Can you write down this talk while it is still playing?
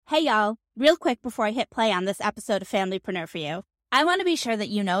Hey y'all, real quick before I hit play on this episode of Familypreneur for you, I want to be sure that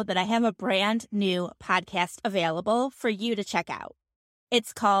you know that I have a brand new podcast available for you to check out.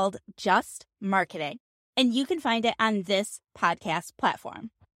 It's called Just Marketing, and you can find it on this podcast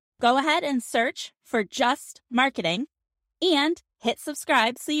platform. Go ahead and search for Just Marketing and hit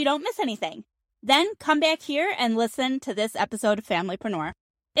subscribe so you don't miss anything. Then come back here and listen to this episode of Familypreneur.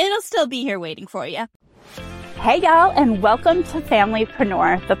 It'll still be here waiting for you. Hey y'all, and welcome to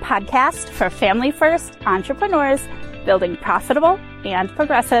Familypreneur, the podcast for family-first entrepreneurs building profitable and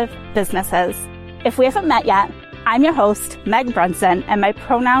progressive businesses. If we haven't met yet, I'm your host, Meg Brunson, and my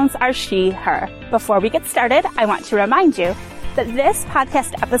pronouns are she, her. Before we get started, I want to remind you that this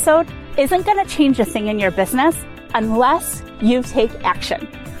podcast episode isn't going to change a thing in your business unless you take action.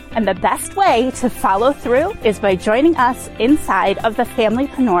 And the best way to follow through is by joining us inside of the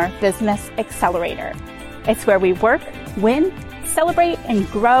Familypreneur Business Accelerator. It's where we work, win, celebrate, and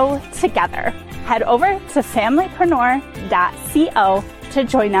grow together. Head over to familypreneur.co to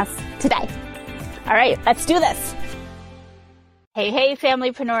join us today. All right, let's do this. Hey,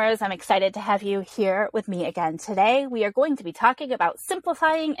 Familypreneurs. I'm excited to have you here with me again today. We are going to be talking about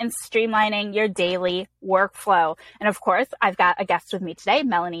simplifying and streamlining your daily workflow. And of course, I've got a guest with me today,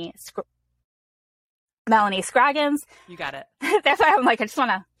 Melanie Scroggins. You got it. That's why I'm like, I just want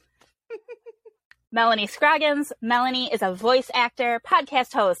to... Melanie Scroggins. Melanie is a voice actor,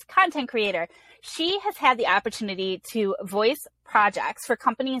 podcast host, content creator. She has had the opportunity to voice projects for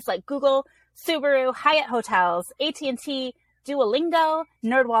companies like Google, Subaru, Hyatt Hotels, AT&T, Duolingo,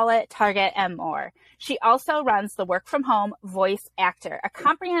 NerdWallet, Target, and more. She also runs the Work From Home Voice Actor, a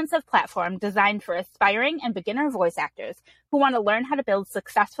comprehensive platform designed for aspiring and beginner voice actors who want to learn how to build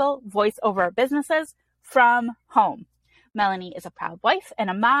successful voiceover businesses from home. Melanie is a proud wife and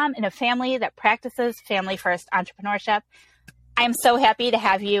a mom in a family that practices family-first entrepreneurship. I'm so happy to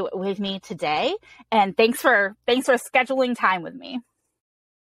have you with me today, and thanks for scheduling time with me.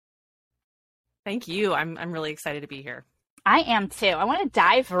 Thank you. I'm really excited to be here. I am too. I want to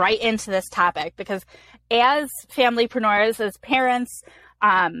dive right into this topic because as familypreneurs, as parents,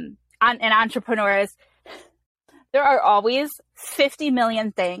 and entrepreneurs, there are always 50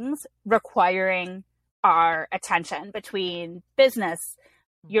 million things requiring our attention between business,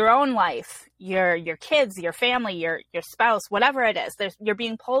 your own life, your kids, your family, your spouse, whatever it is. You're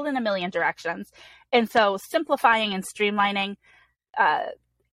being pulled in a million directions. And so simplifying and streamlining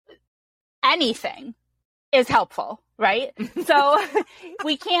anything is helpful, right? So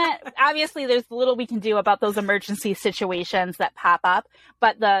we can't, obviously there's little we can do about those emergency situations that pop up,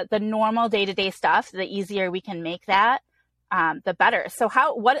 but the normal day-to-day stuff, the easier we can make that, the better. So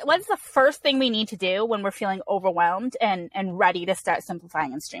what's the first thing we need to do when we're feeling overwhelmed and ready to start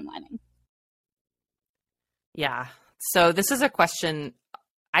simplifying and streamlining? Yeah. So this is a question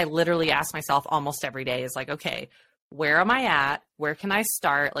I literally ask myself almost every day is like, okay, where am I at? Where can I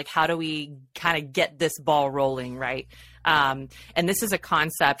start? Like, how do we kind of get this ball rolling, right? And this is a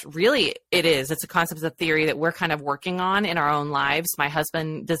concept, really it's a concept, it's a theory that we're kind of working on in our own lives. My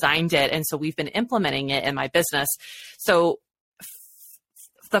husband designed it, and so we've been implementing it in my business. So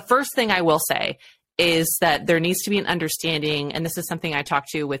the first thing I will say is that there needs to be an understanding, and this is something I talked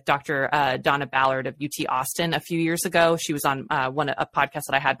to with Dr. Donna Ballard of UT Austin a few years ago. She was on a podcast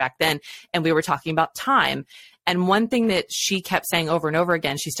that I had back then, and we were talking about time. And one thing that she kept saying over and over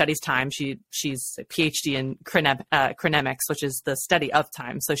again, she studies time. She's a PhD in chronemics, which is the study of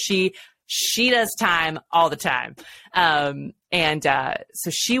time. So she does time all the time.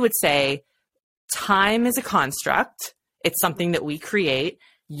 So she would say, time is a construct. It's something that we create.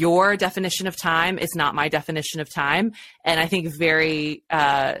 Your definition of time is not my definition of time. And I think very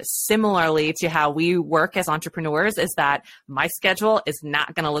similarly to how we work as entrepreneurs is that my schedule is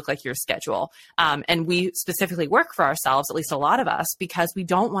not going to look like your schedule. And we specifically work for ourselves, at least a lot of us, because we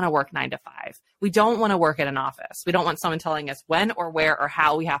don't want to work 9 to 5. We don't want to work at an office. We don't want someone telling us when or where or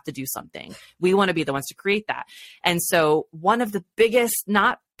how we have to do something. We want to be the ones to create that. And so one of the biggest,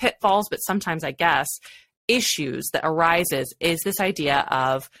 not pitfalls, but sometimes I guess, issues that arises is this idea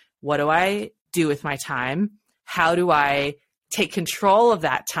of, what do I do with my time? How do I take control of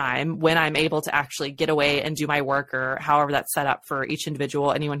that time when I'm able to actually get away and do my work, or however that's set up for each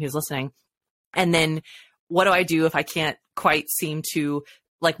individual, anyone who's listening? And then what do I do if I can't quite seem to,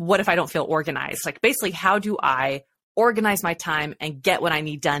 like, what if I don't feel organized? Like, basically, how do I organize my time and get what I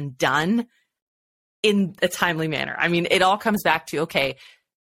need done in a timely manner? I mean, it all comes back to, okay,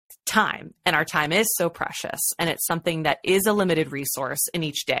 time, and our time is so precious, and it's something that is a limited resource in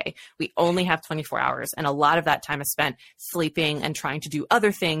each day. We only have 24 hours, and a lot of that time is spent sleeping and trying to do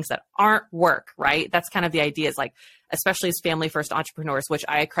other things that aren't work, right? That's kind of the idea, is like, especially as family first entrepreneurs, which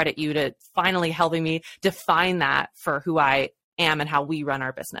I credit you to finally helping me define that for who I am and how we run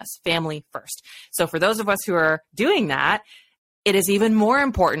our business, family first. So for those of us who are doing that, it is even more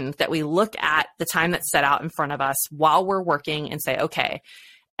important that we look at the time that's set out in front of us while we're working and say, okay,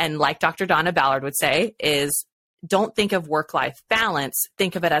 and like Dr. Donna Ballard would say, is don't think of work-life balance,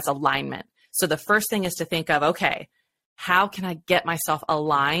 think of it as alignment. So the first thing is to think of, okay, how can I get myself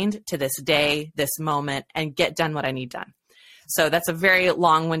aligned to this day, this moment, and get done what I need done? So that's a very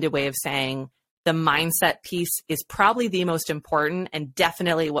long-winded way of saying the mindset piece is probably the most important, and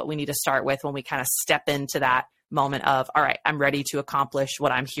definitely what we need to start with when we kind of step into that moment of, all right, I'm ready to accomplish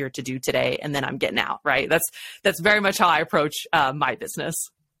what I'm here to do today, and then I'm getting out, right? That's very much how I approach my business.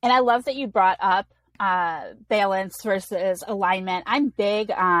 And I love that you brought up balance versus alignment. I'm big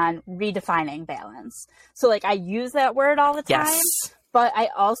on redefining balance. So like I use that word all the time, yes, but I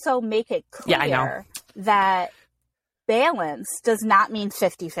also make it clear that balance does not mean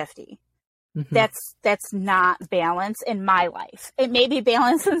 50-50. Mm-hmm. That's not balance in my life. It may be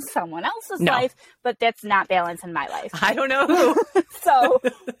balance in someone else's life, but that's not balance in my life. I don't know who. So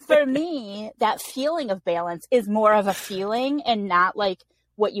for me, that feeling of balance is more of a feeling and not like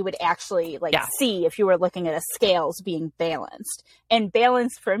what you would actually see if you were looking at a scales being balanced. And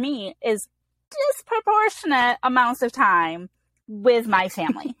balance for me is disproportionate amounts of time with my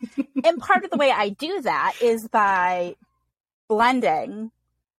family. And part of the way I do that is by blending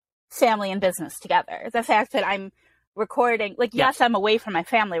family and business together. The fact that I'm recording, yes, I'm away from my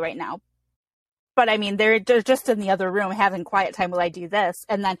family right now, but I mean, they're just in the other room having quiet time while I do this.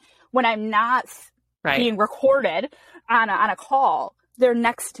 And then when I'm not being recorded on a call, they're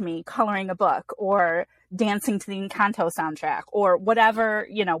next to me coloring a book or dancing to the Encanto soundtrack or whatever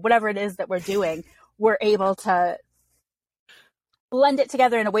it is that we're doing. We're able to blend it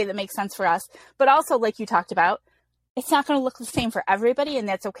together in a way that makes sense for us. But also, like you talked about, it's not going to look the same for everybody, and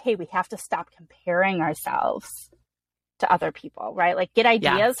that's okay. We have to stop comparing ourselves to other people, right? Like get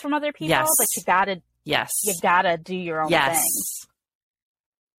ideas from other people, but you gotta do your own thing.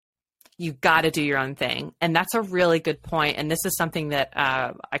 You got to do your own thing. And that's a really good point. And this is something that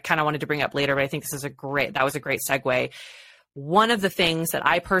I kind of wanted to bring up later, but I think that was a great segue. One of the things that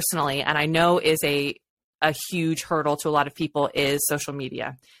I personally, and I know is a huge hurdle to a lot of people, is social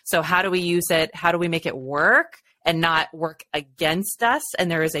media. So how do we use it? How do we make it work and not work against us?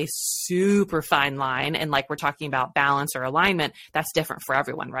 And there is a super fine line. And like we're talking about balance or alignment, that's different for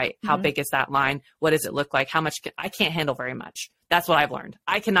everyone, right? Mm-hmm. How big is that line? What does it look like? How much I can't handle very much. That's what I've learned.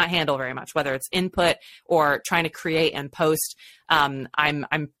 I cannot handle very much, whether it's input or trying to create and post. I'm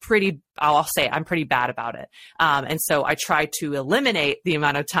pretty bad about it. And so I try to eliminate the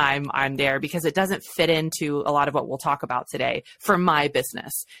amount of time I'm there because it doesn't fit into a lot of what we'll talk about today for my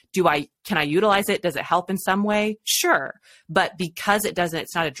business. Can I utilize it? Does it help in some way? Sure. But because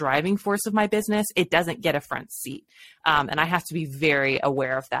it's not a driving force of my business, it doesn't get a front seat. And I have to be very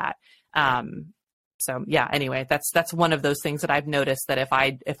aware of that. So yeah, anyway, that's one of those things that I've noticed, that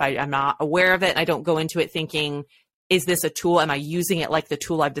if I'm not aware of it and I don't go into it thinking, is this a tool? Am I using it like the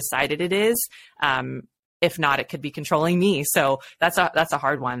tool I've decided it is? If not, it could be controlling me. So that's a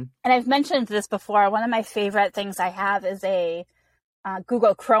hard one. And I've mentioned this before. One of my favorite things I have is a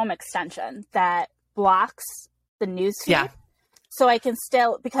Google Chrome extension that blocks the newsfeed. Yeah. So I can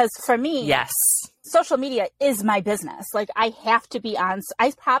still, because for me, yes, social media is my business. Like I have to be on,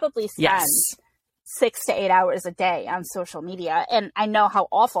 I probably spend 6 to 8 hours a day on social media. And I know how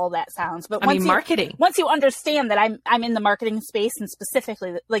awful that sounds, but marketing. Once you understand that I'm in the marketing space and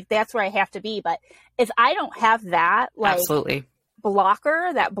specifically like that's where I have to be. But if I don't have that, absolutely,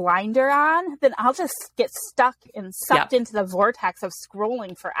 blocker, that blinder on, then I'll just get stuck and sucked into the vortex of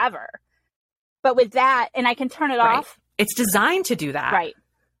scrolling forever. But with that, and I can turn it off. It's designed to do that. Right.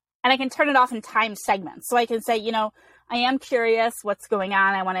 And I can turn it off in time segments. So I can say, I am curious what's going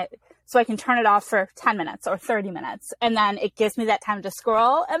on. So I can turn it off for 10 minutes or 30 minutes. And then it gives me that time to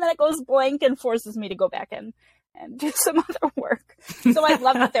scroll. And then it goes blank and forces me to go back in and do some other work. So I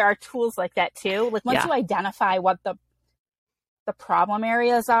love that there are tools like that too. Like once you identify what the problem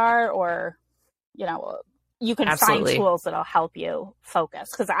areas are, or, you can find tools that'll help you focus.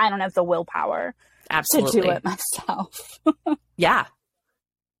 Because I don't have the willpower to do it myself. Yeah.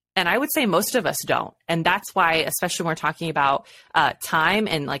 And I would say most of us don't. And that's why, especially when we're talking about time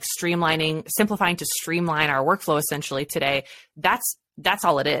and like simplifying to streamline our workflow essentially today, that's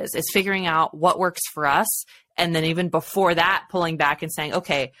all it is figuring out what works for us And then even before that, pulling back and saying,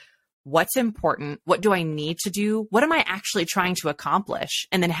 okay, what's important? What do I need to do? What am I actually trying to accomplish?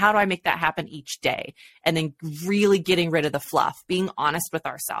 And then how do I make that happen each day? And then really getting rid of the fluff, being honest with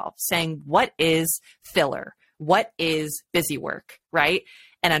ourselves, saying, what is filler? What is busy work, right?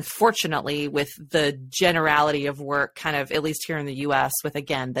 And unfortunately, with the generality of work, kind of, at least here in the US, with,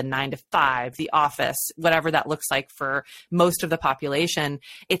 again, the 9 to 5, the office, whatever that looks like for most of the population,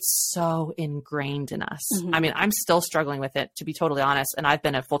 it's so ingrained in us. I mean, I'm still struggling with it, to be totally honest. And I've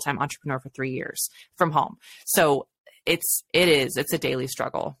been a full-time entrepreneur for 3 years from home. So it's a daily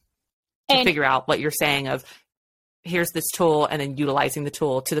struggle to figure out what you're saying of, here's this tool, and then utilizing the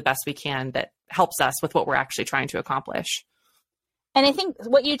tool to the best we can that helps us with what we're actually trying to accomplish. And I think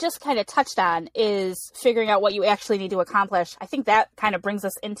what you just kind of touched on is figuring out what you actually need to accomplish. I think that kind of brings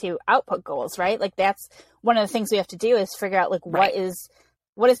us into output goals, right? Like, that's one of the things we have to do, is figure out, like, what is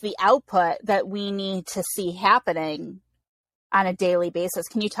the output that we need to see happening on a daily basis.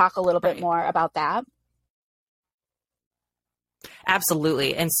 Can you talk a little bit more about that?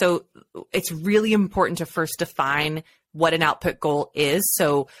 Absolutely. And so it's really important to first define what an output goal is.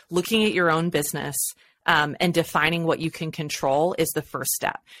 So looking at your own business, and defining what you can control is the first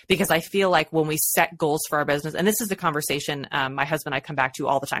step, because I feel like when we set goals for our business, and this is the conversation my husband and I come back to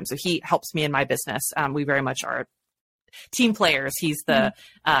all the time. So he helps me in my business. We very much are team players. He's the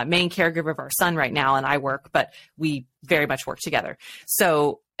main caregiver of our son right now, and I work, but we very much work together.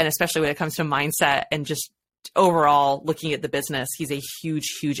 So, and especially when it comes to mindset and just overall looking at the business, he's a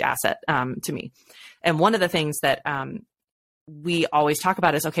huge, huge asset to me. And one of the things that we always talk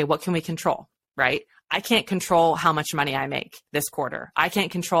about is, okay, what can we control, right? I can't control how much money I make this quarter. I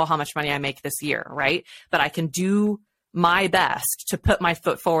can't control how much money I make this year, right? But I can do my best to put my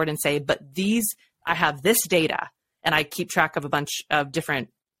foot forward and say, but I have this data, and I keep track of a bunch of different,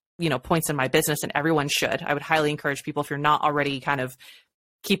 points in my business, and everyone should. I would highly encourage people, if you're not already kind of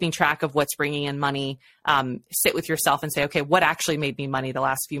keeping track of what's bringing in money, sit with yourself and say, okay, what actually made me money the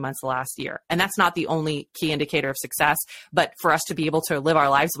last few months, the last year? And that's not the only key indicator of success, but for us to be able to live our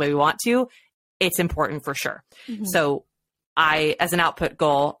lives the way we want to, it's important for sure. Mm-hmm. So as an output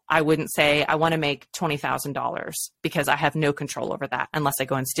goal, I wouldn't say I want to make $20,000, because I have no control over that unless I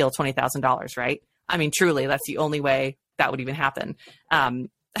go and steal $20,000, right? I mean, truly, that's the only way that would even happen. Or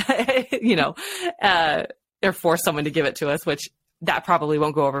force someone to give it to us, which that probably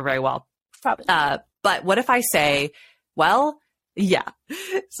won't go over very well. Probably. But what if I say, well,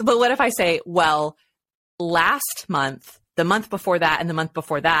 last month, the month before that, and the month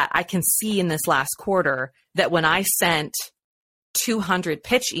before that, I can see in this last quarter that when I sent 200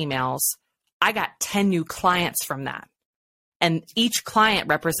 pitch emails, I got 10 new clients from that. And each client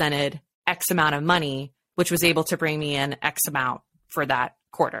represented X amount of money, which was able to bring me in X amount for that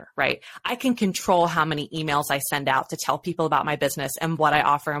quarter, right? I can control how many emails I send out to tell people about my business and what I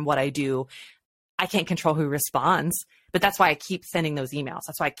offer and what I do. I can't control who responds, but that's why I keep sending those emails.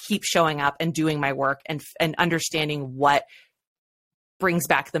 That's why I keep showing up and doing my work and understanding what brings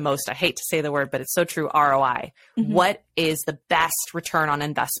back the most. I hate to say the word, but it's so true. ROI. Mm-hmm. What is the best return on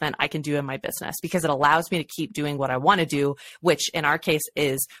investment I can do in my business? Because it allows me to keep doing what I want to do, which in our case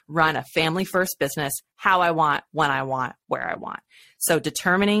is run a family first business, how I want, when I want, where I want. So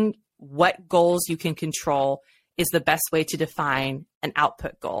determining what goals you can control is the best way to define an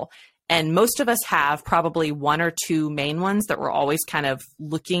output goal. And most of us have probably one or two main ones that we're always kind of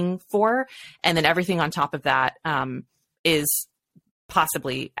looking for. And then everything on top of that is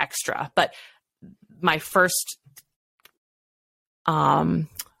possibly extra. But my first, my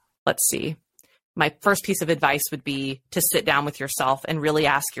first piece of advice would be to sit down with yourself and really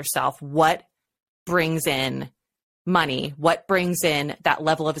ask yourself, what brings in money? What brings in that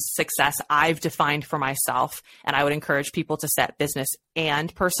level of success I've defined for myself? And I would encourage people to set business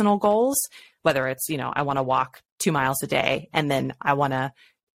and personal goals, whether it's, I want to walk 2 miles a day, and then I want to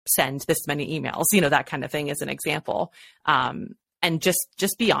send this many emails, that kind of thing as an example. And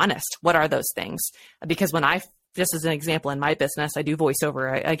just be honest. What are those things? Because just as an example, in my business, I do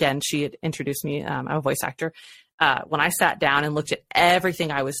voiceover. Again, she had introduced me. I'm a voice actor. When I sat down and looked at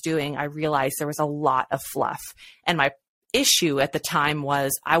everything I was doing, I realized there was a lot of fluff. And my issue at the time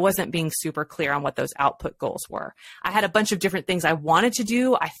was I wasn't being super clear on what those output goals were. I had a bunch of different things I wanted to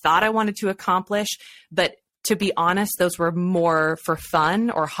do. I thought I wanted to accomplish, but to be honest, those were more for fun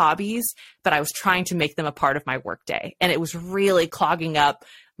or hobbies, but I was trying to make them a part of my workday. And it was really clogging up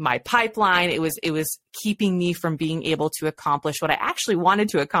my pipeline. It was keeping me from being able to accomplish what I actually wanted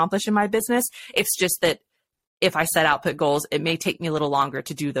to accomplish in my business. It's just that if I set output goals, it may take me a little longer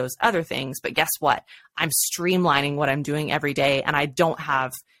to do those other things. But guess what? I'm streamlining what I'm doing every day, and I don't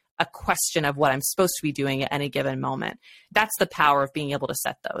have a question of what I'm supposed to be doing at any given moment. That's the power of being able to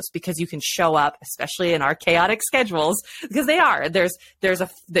set those, because you can show up, especially in our chaotic schedules, because they are. There's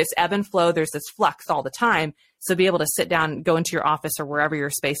this ebb and flow, there's this flux all the time. So be able to sit down, go into your office or wherever your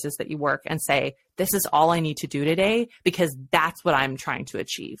space is that you work and say, this is all I need to do today, because that's what I'm trying to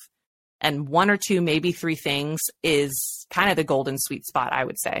achieve. And 1 or 2, maybe 3 things is kind of the golden sweet spot, I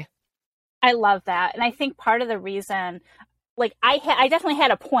would say. I love that. And I think part of the reason, like I definitely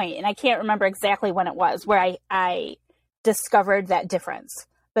had a point, and I can't remember exactly when it was, where I discovered that difference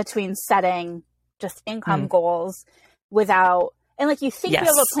between setting just income goals without, and like you think you have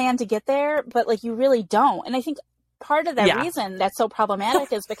a plan to get there, but like you really don't. And I think part of the reason that's so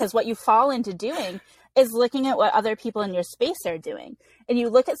problematic is because what you fall into doing is looking at what other people in your space are doing. And you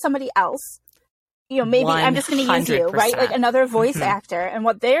look at somebody else, you know, maybe 100%. I'm just going to use you, right? Like another voice actor and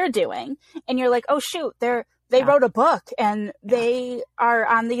what they're doing. And you're like, oh shoot, they wrote a book and they are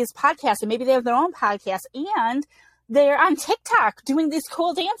on these podcasts, and maybe they have their own podcast, and they're on TikTok doing these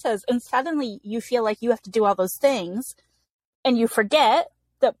cool dances. And suddenly you feel like you have to do all those things, and you forget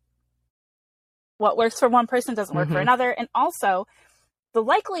that what works for one person doesn't work for another. And also the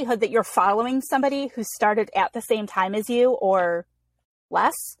likelihood that you're following somebody who started at the same time as you or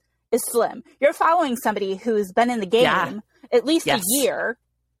less is slim. You're following somebody who's been in the game at least a year,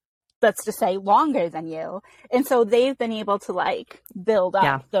 let's just say longer than you. And so they've been able to like build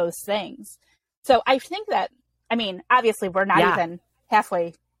up those things. So I think that, I mean, obviously we're not even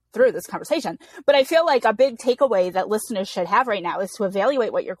halfway through this conversation, but I feel like a big takeaway that listeners should have right now is to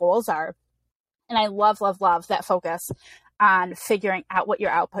evaluate what your goals are. And I love, love, love that focus on figuring out what your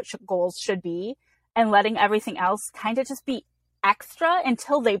output goals should be and letting everything else kind of just be extra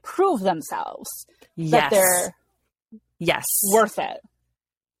until they prove themselves that they're worth it.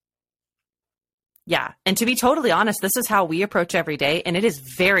 Yeah. And to be totally honest, this is how we approach every day. And it is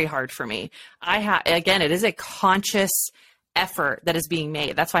very hard for me. Again, it is a conscious effort that is being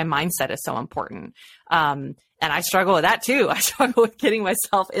made. That's why mindset is so important. And I struggle with that too. I struggle with getting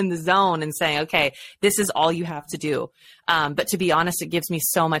myself in the zone and saying, okay, this is all you have to do. But to be honest, it gives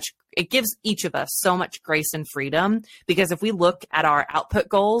each of us so much grace and freedom, because if we look at our output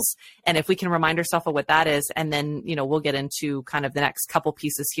goals and if we can remind ourselves of what that is, and then, you know, we'll get into kind of the next couple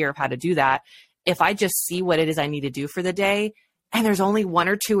pieces here of how to do that. If I just see what it is I need to do for the day, and there's only 1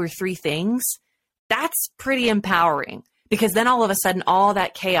 or 2 or 3 things, that's pretty empowering. Because then all of a sudden, all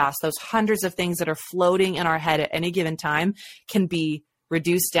that chaos, those hundreds of things that are floating in our head at any given time, can be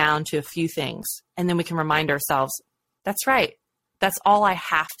reduced down to a few things. And then we can remind ourselves, that's right. That's all I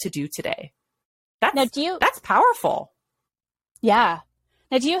have to do today. That's powerful. Yeah.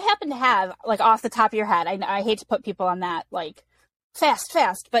 Now, do you happen to have, like, off the top of your head, I hate to put people on that, like,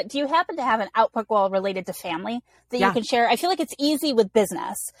 fast, but do you happen to have an output goal related to family that you can share? I feel like it's easy with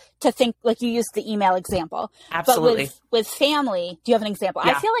business to think, like you used the email example. Absolutely. But with family, do you have an example?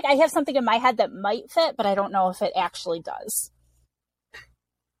 I feel like I have something in my head that might fit, but I don't know if it actually does.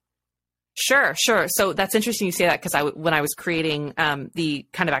 Sure. So that's interesting you say that, because when I was creating the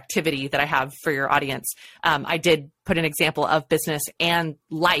kind of activity that I have for your audience, I did put an example of business and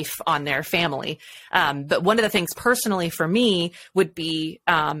life on their family. But one of the things personally for me would be,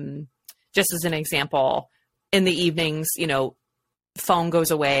 just as an example, in the evenings, you know, phone goes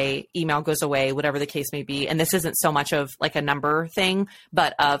away, email goes away, whatever the case may be. And this isn't so much of like a number thing,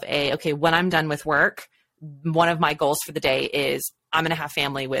 but of when I'm done with work, one of my goals for the day is I'm going to have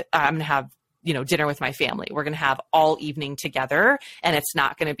dinner with my family. We're going to have all evening together, and there's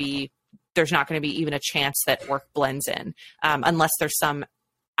not going to be even a chance that work blends in, unless there's some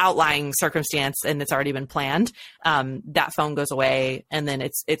outlying circumstance and it's already been planned. That phone goes away, and then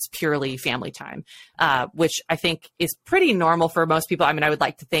it's purely family time, which I think is pretty normal for most people. I mean, I would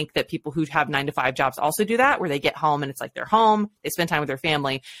like to think that people who have 9-to-5 jobs also do that, where they get home and it's like they're home, they spend time with their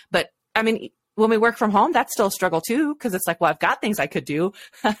family. But I mean, when we work from home, that's still a struggle too, because it's like, well, I've got things I could do.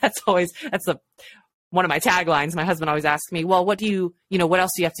 That's one of my taglines. My husband always asks me, well, what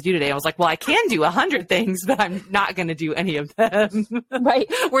else do you have to do today? I was like, well, I can do 100 things, but I'm not going to do any of them.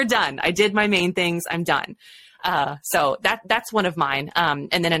 Right. We're done. I did my main things. I'm done. So that's one of mine. And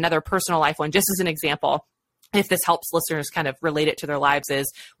then another personal life one, just as an example, if this helps listeners kind of relate it to their lives,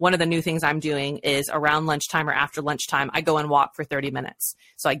 is one of the new things I'm doing is around lunchtime or after lunchtime, I go and walk for 30 minutes.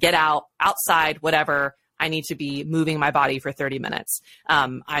 So I get outside, whatever. I need to be moving my body for 30 minutes.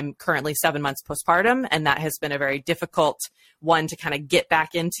 I'm currently 7 months postpartum, and that has been a very difficult one to kind of get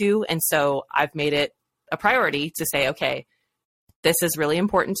back into. And so I've made it a priority to say, okay, this is really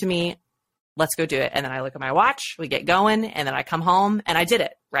important to me. Let's go do it. And then I look at my watch, we get going, and then I come home and I did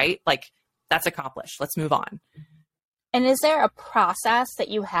it, right? Like, that's accomplished. Let's move on. And is there a process that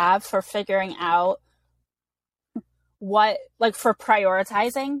you have for figuring out what, like for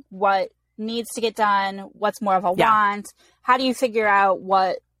prioritizing what needs to get done, what's more of a want? How do you figure out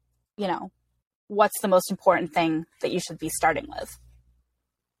what, what's the most important thing that you should be starting with?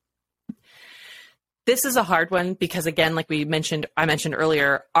 This is a hard one because, again, like I mentioned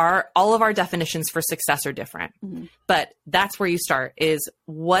earlier, all of our definitions for success are different. Mm-hmm. But that's where you start is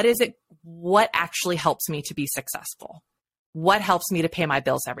what actually helps me to be successful? What helps me to pay my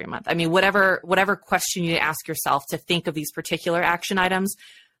bills every month? I mean, whatever question you ask yourself to think of these particular action items,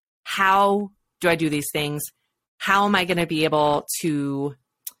 how do I do these things? How am I going to be able to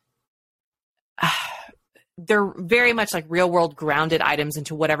they're very much like real world grounded items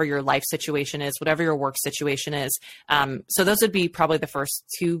into whatever your life situation is, whatever your work situation is. So those would be probably the first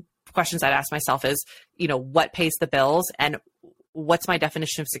two questions I'd ask myself is, what pays the bills and what's my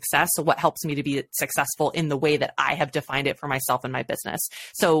definition of success? So what helps me to be successful in the way that I have defined it for myself and my business?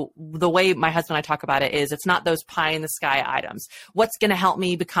 So the way my husband and I talk about it is it's not those pie in the sky items. What's going to help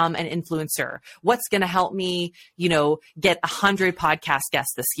me become an influencer? What's going to help me, get 100 podcast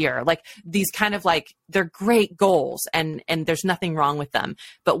guests this year? Like these kind of like, they're great goals and there's nothing wrong with them.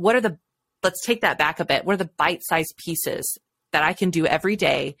 But let's take that back a bit. What are the bite-sized pieces that I can do every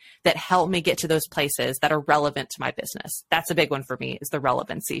day that help me get to those places that are relevant to my business? That's a big one for me, is the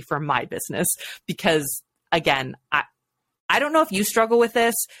relevancy for my business. Because again, I don't know if you struggle with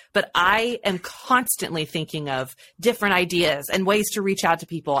this, but I am constantly thinking of different ideas and ways to reach out to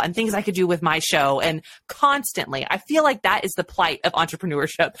people and things I could do with my show. And constantly, I feel like that is the plight of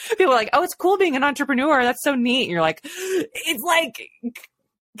entrepreneurship. People are like, oh, it's cool being an entrepreneur. That's so neat. And you're like, it's like,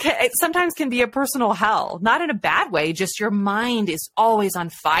 it sometimes can be a personal hell, not in a bad way, just your mind is always on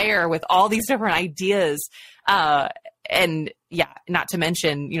fire with all these different ideas. And yeah, not to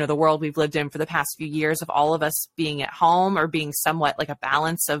mention, the world we've lived in for the past few years of all of us being at home or being somewhat like a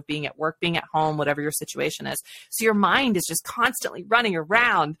balance of being at work, being at home, whatever your situation is. So your mind is just constantly running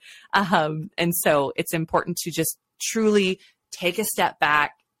around. And so it's important to just truly take a step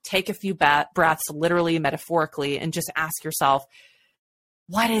back, take a few breaths, literally, metaphorically, and just ask yourself,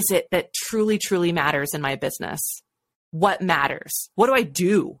 what is it that truly, truly matters in my business? What matters? What do I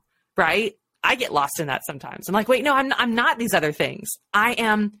do? Right? I get lost in that sometimes. I'm like, wait, no, I'm not these other things. I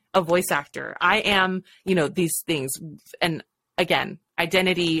am a voice actor. I am, these things. And again,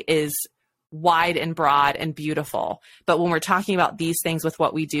 identity is wide and broad and beautiful. But when we're talking about these things with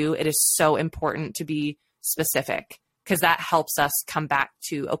what we do, it is so important to be specific because that helps us come back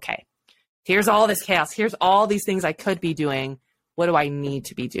to, okay, here's all this chaos. Here's all these things I could be doing. What do I need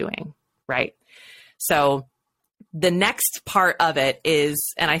to be doing? Right. So the next part of it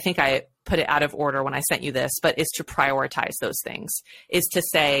is, and I think I put it out of order when I sent you this, but is to prioritize those things, is to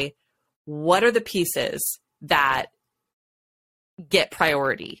say, what are the pieces that get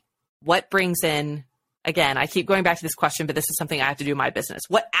priority? What brings in, again, I keep going back to this question, but this is something I have to do in my business.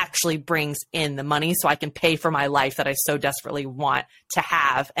 What actually brings in the money so I can pay for my life that I so desperately want to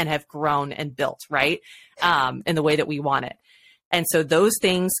have and have grown and built, right? In the way that we want it. And so those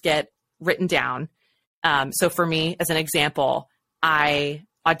things get written down. So for me, as an example,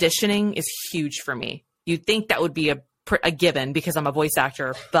 auditioning is huge for me. You'd think that would be a given because I'm a voice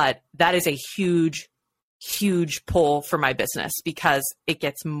actor, but that is a huge, huge pull for my business because it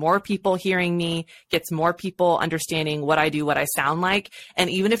gets more people hearing me, gets more people understanding what I do, what I sound like. And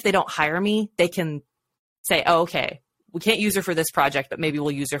even if they don't hire me, they can say, oh, okay, we can't use her for this project, but maybe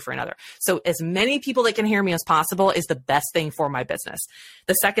we'll use her for another. So as many people that can hear me as possible is the best thing for my business.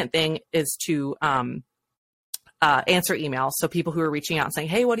 The second thing is to answer emails. So people who are reaching out and saying,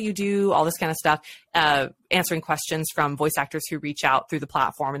 hey, what do you do? All this kind of stuff, answering questions from voice actors who reach out through the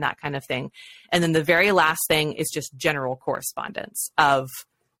platform and that kind of thing. And then the very last thing is just general correspondence of,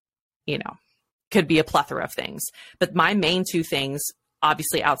 could be a plethora of things. But my main two things,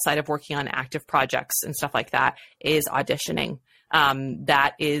 obviously outside of working on active projects and stuff like that, is auditioning.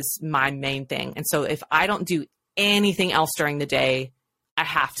 That is my main thing. And so if I don't do anything else during the day, I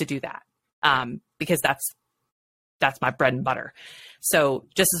have to do that because that's my bread and butter. So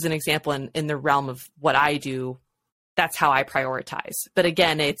just as an example, in the realm of what I do, that's how I prioritize. But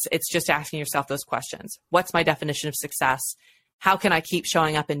again, it's just asking yourself those questions. What's my definition of success? How can I keep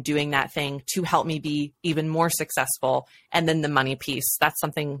showing up and doing that thing to help me be even more successful? And then the money piece, that's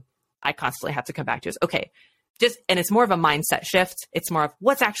something I constantly have to come back to is, okay, and it's more of a mindset shift. It's more of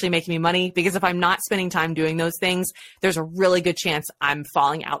what's actually making me money, because if I'm not spending time doing those things, there's a really good chance I'm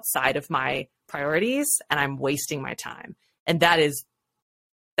falling outside of my priorities and I'm wasting my time. And that's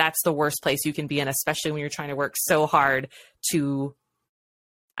the worst place you can be in, especially when you're trying to work so hard to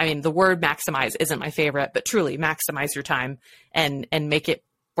I mean, the word maximize isn't my favorite, but truly maximize your time and make it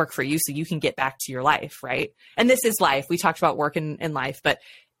work for you so you can get back to your life, right? And this is life. We talked about work in life, but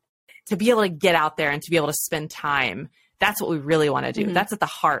to be able to get out there and to be able to spend time, that's what we really want to do. Mm-hmm. That's at the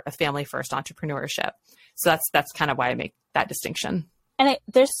heart of family first entrepreneurship. So that's kind of why I make that distinction. And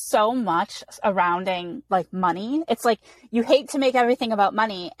there's so much surrounding like money. It's like you hate to make everything about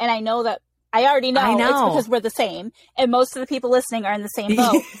money. And I know that I already know, it's because we're the same. And most of the people listening are in the same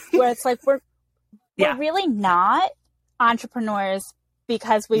boat where it's like, we're really not entrepreneurs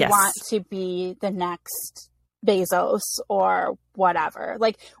because we want to be the next Bezos or whatever.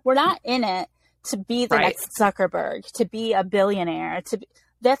 Like we're not in it to be the next Zuckerberg, to be a billionaire,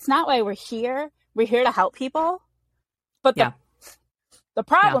 that's not why we're here. We're here to help people. But the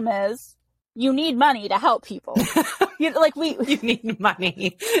problem is you need money to help people. You need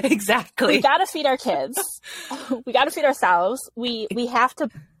money. Exactly. We got to feed our kids. We got to feed ourselves. We have to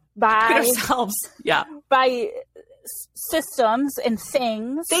buy buy systems and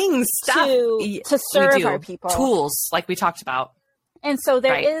things stuff to serve our people. Tools, like we talked about. And so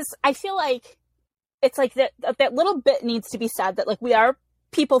there is, I feel like it's like that little bit needs to be said that like we are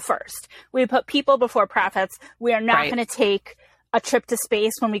people first. We put people before profits. We are not going to take a trip to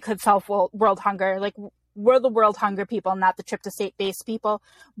space when we could solve world hunger. Like we're the world hunger people, not the trip to space people,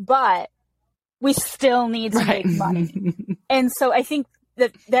 but we still need to make money. And so I think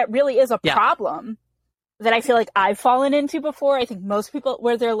that really is a problem that I feel like I've fallen into before. I think most people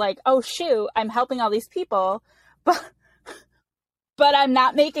where they're like, oh shoot, I'm helping all these people, but I'm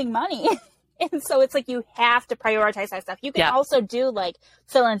not making money. And so it's like, you have to prioritize that stuff. You can also do like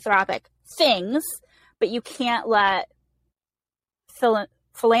philanthropic things, but you can't let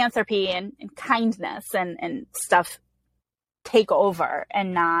philanthropy and kindness and stuff take over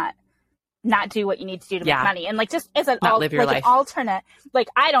and not do what you need to do to make money. And like, just as an alternate, like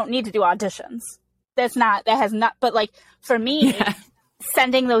I don't need to do auditions. But like for me,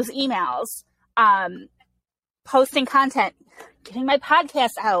 sending those emails, posting content, getting my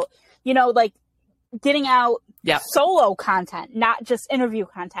podcast out, like getting out solo content, not just interview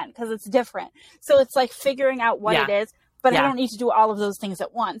content, because it's different. So it's like figuring out what it is, but I don't need to do all of those things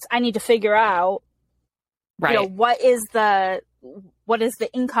at once. I need to figure out, what is the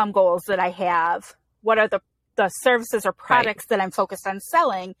income goals that I have? What are the services or products that I'm focused on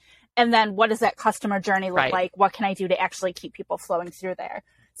selling? And then what does that customer journey look like? What can I do to actually keep people flowing through there?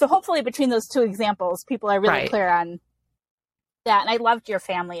 So hopefully between those two examples, people are really clear on that. And I loved your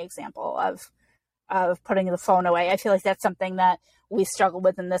family example of putting the phone away. I feel like that's something that we struggle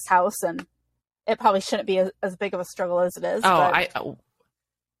with in this house, and it probably shouldn't be as big of a struggle as it is.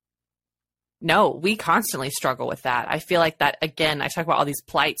 No, we constantly struggle with that. I feel like that, again, I talk about all these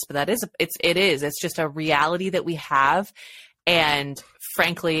plights, but it's just a reality that we have. And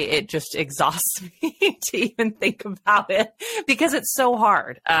frankly, it just exhausts me to even think about it because it's so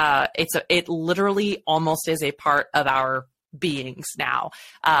hard. It literally almost is a part of our beings now,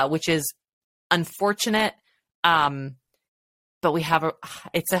 which is unfortunate. But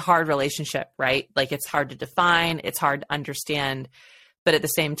it's a hard relationship, right? Like it's hard to define, it's hard to understand, but at the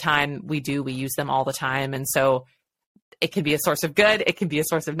same time, we use them all the time. And so it can be a source of good. It can be a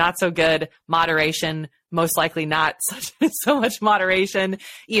source of not so good. Moderation, most likely not so much moderation.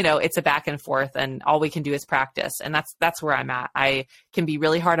 It's a back and forth, and all we can do is practice. And that's where I'm at. I can be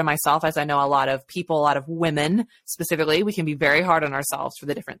really hard on myself, as I know a lot of people, a lot of women specifically, we can be very hard on ourselves for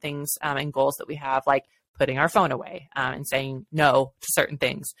the different things and goals that we have, like putting our phone away and saying no to certain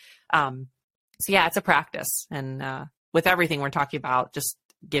things. It's a practice. And with everything we're talking about, just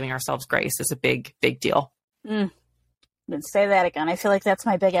giving ourselves grace is a big, big deal. Say that again. I feel like that's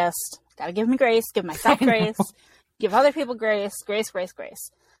my biggest. Got to give me grace, give myself grace, give other people grace.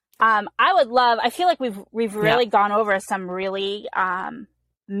 I feel like we've really gone over some really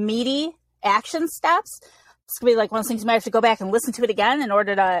meaty action steps. It's gonna be like one of those things you might have to go back and listen to it again in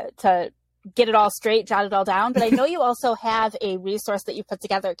order to get it all straight, jot it all down. But I know you also have a resource that you put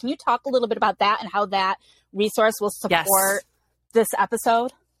together. Can you talk a little bit about that and how that resource will support this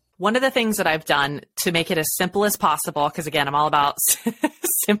episode? One of the things that I've done to make it as simple as possible, because again, I'm all about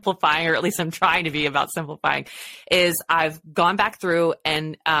simplifying, or at least I'm trying to be about simplifying, is I've gone back through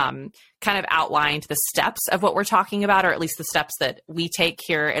and kind of outlined the steps of what we're talking about, or at least the steps that we take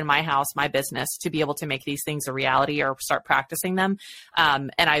here in my house, my business, to be able to make these things a reality or start practicing them.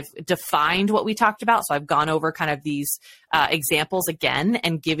 And I've defined what we talked about. So I've gone over kind of these examples again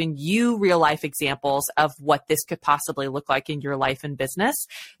and given you real life examples of what this could possibly look like in your life and business.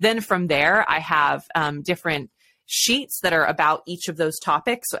 Then from there, I have different sheets that are about each of those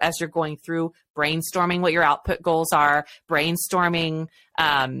topics. So as you're going through brainstorming what your output goals are, brainstorming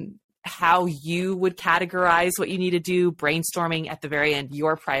how you would categorize what you need to do, brainstorming at the very end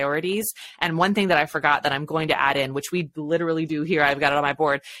your priorities. And one thing that I forgot that I'm going to add in, which we literally do here, I've got it on my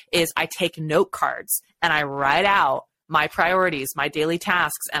board, is I take note cards and I write out my priorities, my daily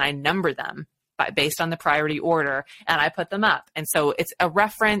tasks, and I number them based on the priority order, and I put them up. And so it's a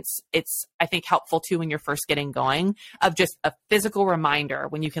reference. It's, I think, helpful too when you're first getting going, of just a physical reminder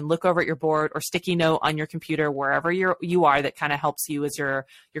when you can look over at your board or sticky note on your computer, wherever you are, that kind of helps you as your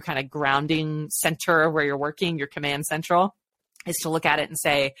kind of grounding center where you're working, your command central, is to look at it and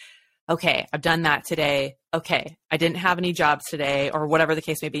say, okay, I've done that today. Okay, I didn't have any jobs today, or whatever the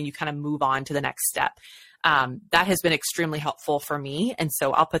case may be, and you kind of move on to the next step. That has been extremely helpful for me. And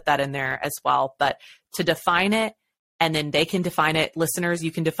so I'll put that in there as well. But to define it, and then they can define it, listeners, you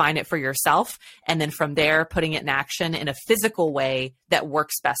can define it for yourself. And then from there, putting it in action in a physical way that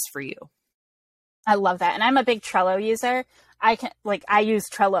works best for you. I love that. And I'm a big Trello user. I use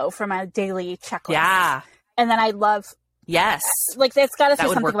Trello for my daily checklist. Yeah. And then I love, yes, like it's got to say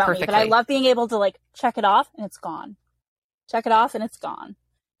something about perfectly. me, but I love being able to like check it off and it's gone. Check it off and it's gone.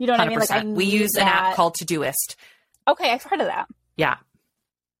 You know what 100%. I mean? Like we use an app called Todoist. Okay, I've heard of that. Yeah.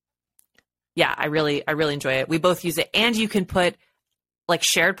 Yeah, I really enjoy it. We both use it. And you can put like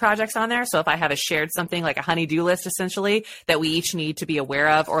shared projects on there. So if I have a shared something like a honey-do list, essentially, that we each need to be aware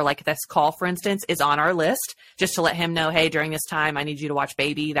of, or like this call, for instance, is on our list, just to let him know, hey, during this time, I need you to watch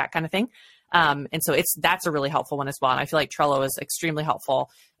baby, that kind of thing. And so that's a really helpful one as well. And I feel like Trello is extremely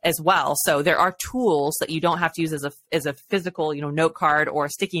helpful as well. So there are tools that you don't have to use as a physical, note card or a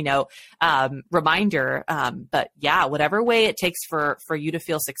sticky note, reminder. But yeah, whatever way it takes for you to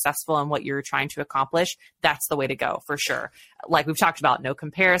feel successful in what you're trying to accomplish, that's the way to go for sure. Like we've talked about, no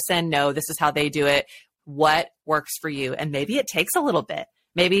comparison. No, this is how they do it. What works for you? And maybe it takes a little bit.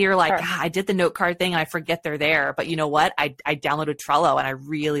 Maybe you're like, sure. I did the note card thing and I forget they're there, but you know what? I downloaded Trello and I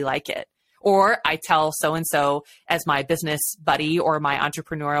really like it. Or I tell so-and-so as my business buddy or my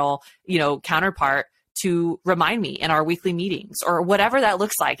entrepreneurial, counterpart to remind me in our weekly meetings, or whatever that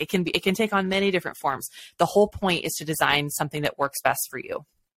looks like. It can take on many different forms. The whole point is to design something that works best for you.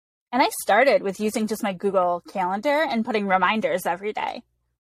 And I started with using just my Google Calendar and putting reminders every day.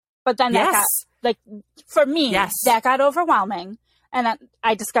 But then that got, for me, that got overwhelming. And then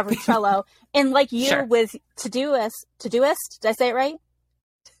I discovered Trello. And like you sure. with Todoist, did I say it right?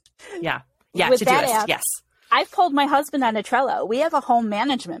 Yeah. Yeah, with Todoist, that app, yes. I've pulled my husband onto Trello. We have a home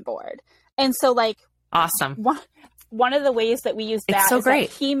management board. And so awesome. One of the ways that we use that is great.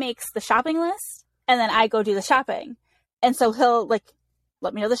 That he makes the shopping list and then I go do the shopping. And so he'll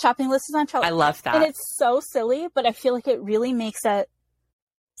let me know the shopping list is on Trello. I love that. And it's so silly, but I feel like it really makes it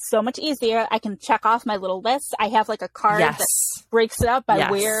so much easier. I can check off my little list. I have a card that breaks it up by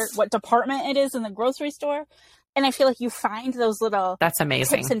what department it is in the grocery store. And I feel like you find those little That's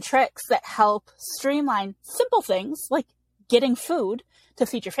amazing. tips and tricks that help streamline simple things like getting food to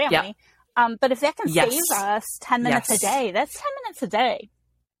feed your family. Yep. But if that can save us 10 minutes a day, that's 10 minutes a day.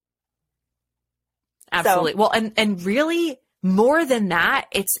 Absolutely. So, well, and really more than that,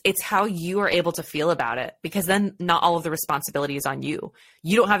 it's how you are able to feel about it, because then not all of the responsibility is on you.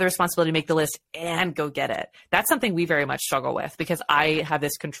 You don't have the responsibility to make the list and go get it. That's something we very much struggle with, because I have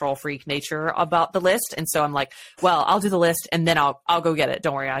this control freak nature about the list. And so I'm like, well, I'll do the list and then I'll go get it.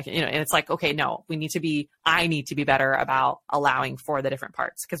 Don't worry. I can, and it's like, okay, no, I need to be better about allowing for the different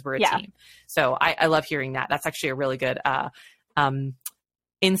parts, because we're a team. So I love hearing that. That's actually a really good,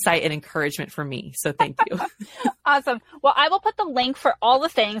 insight and encouragement for me. So thank you. Awesome. Well, I will put the link for all the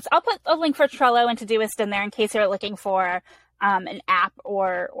things. I'll put a link for Trello and Todoist in there in case you're looking for an app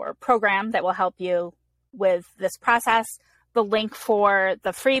or program that will help you with this process. The link for the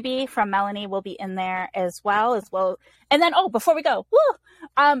freebie from Melanie will be in there as well. And then, before we go,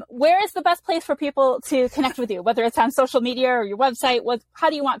 where is the best place for people to connect with you, whether it's on social media or your website? How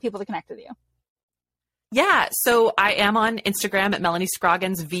do you want people to connect with you? Yeah. So I am on Instagram at Melanie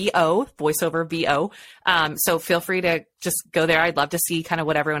Scroggins VO, voiceover VO. So feel free to just go there. I'd love to see kind of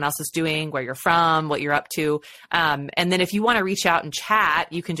what everyone else is doing, where you're from, what you're up to. And then if you want to reach out and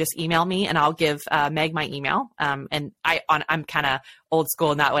chat, you can just email me and I'll give Meg my email. And I'm kind of old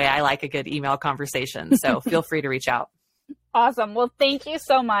school in that way. I like a good email conversation. So feel free to reach out. Awesome. Well, thank you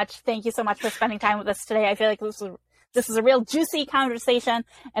so much. Thank you so much for spending time with us today. I feel like this is a real juicy conversation,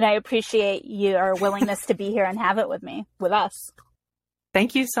 and I appreciate your willingness to be here and have it with us.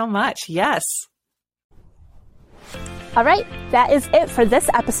 Thank you so much. Yes. All right. That is it for this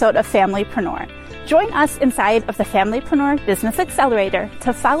episode of Familypreneur. Join us inside of the Familypreneur Business Accelerator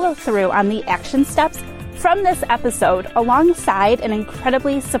to follow through on the action steps from this episode alongside an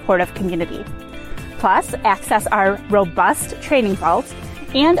incredibly supportive community. Plus, access our robust training vault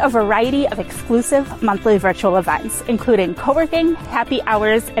and a variety of exclusive monthly virtual events, including co-working, happy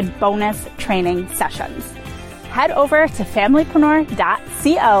hours, and bonus training sessions. Head over to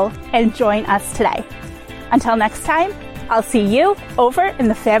familypreneur.co and join us today. Until next time, I'll see you over in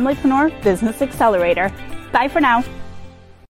the Familypreneur Business Accelerator. Bye for now.